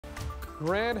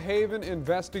Grand Haven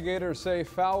investigators say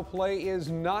foul play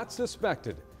is not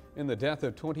suspected in the death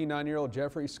of 29-year-old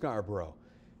Jeffery Scarbrough.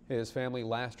 His family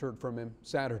last heard from him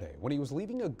Saturday when he was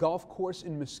leaving a golf course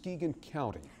in Muskegon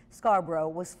County.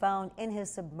 Scarbrough was found in his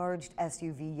submerged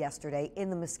SUV yesterday in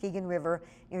the Muskegon River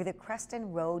near the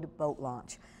Creston Road boat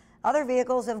launch. Other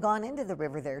vehicles have gone into the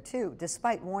river there too,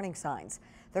 despite warning signs.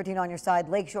 13 on your side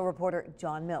Lakeshore reporter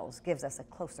John Mills gives us a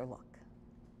closer look.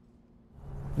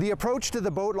 The approach to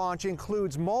the boat launch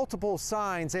includes multiple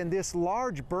signs and this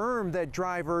large berm that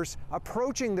drivers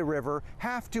approaching the river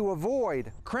have to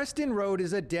avoid. Creston Road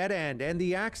is a dead end and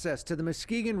the access to the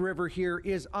Muskegon River here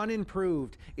is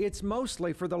unimproved. It's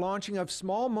mostly for the launching of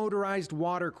small motorized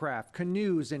watercraft,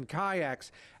 canoes and kayaks.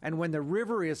 And when the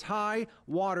river is high,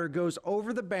 water goes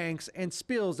over the banks and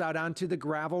spills out onto the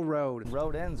gravel road.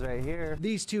 Road ends right here.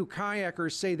 These two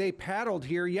kayakers say they paddled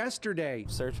here yesterday.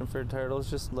 Searching for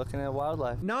turtles, just looking at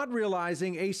wildlife. Not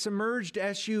realizing a submerged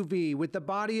SUV with the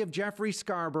body of Jeffery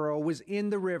Scarbrough was in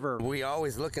the river. We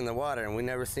always look in the water and we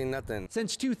never seen nothing.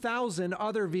 Since 2000,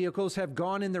 other vehicles have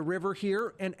gone in the river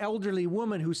here. An elderly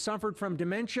woman who suffered from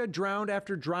dementia drowned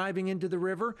after driving into the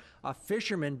river. A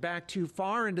fisherman backed too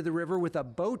far into the river with a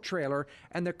boat trailer,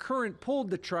 and the current pulled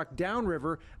the truck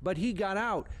downriver, but he got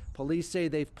out. Police say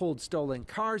they've pulled stolen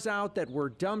cars out that were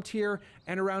dumped here,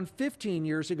 and around 15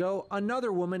 years ago,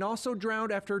 another woman also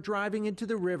drowned after driving into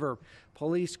the river.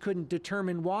 Police couldn't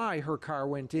determine why her car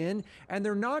went in, and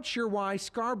they're not sure why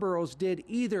Scarborough's did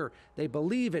either. They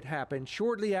believe it happened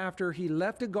shortly after he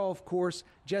left a golf course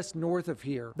just north of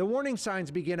here. The warning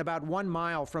signs begin about 1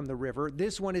 mile from the river.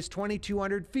 This one is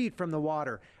 2,200 feet from the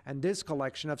water, and this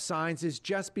collection of signs is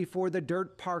just before the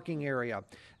dirt parking area.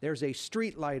 There's a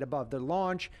street light above the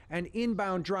launch, and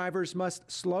inbound drivers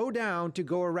must slow down to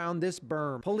go around this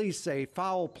berm. Police say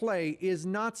foul play is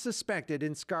not suspected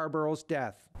in Scarborough's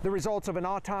death. The results of an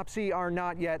autopsy are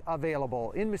not yet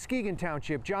available. In Muskegon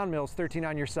Township, John Mills, 13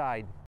 on your side.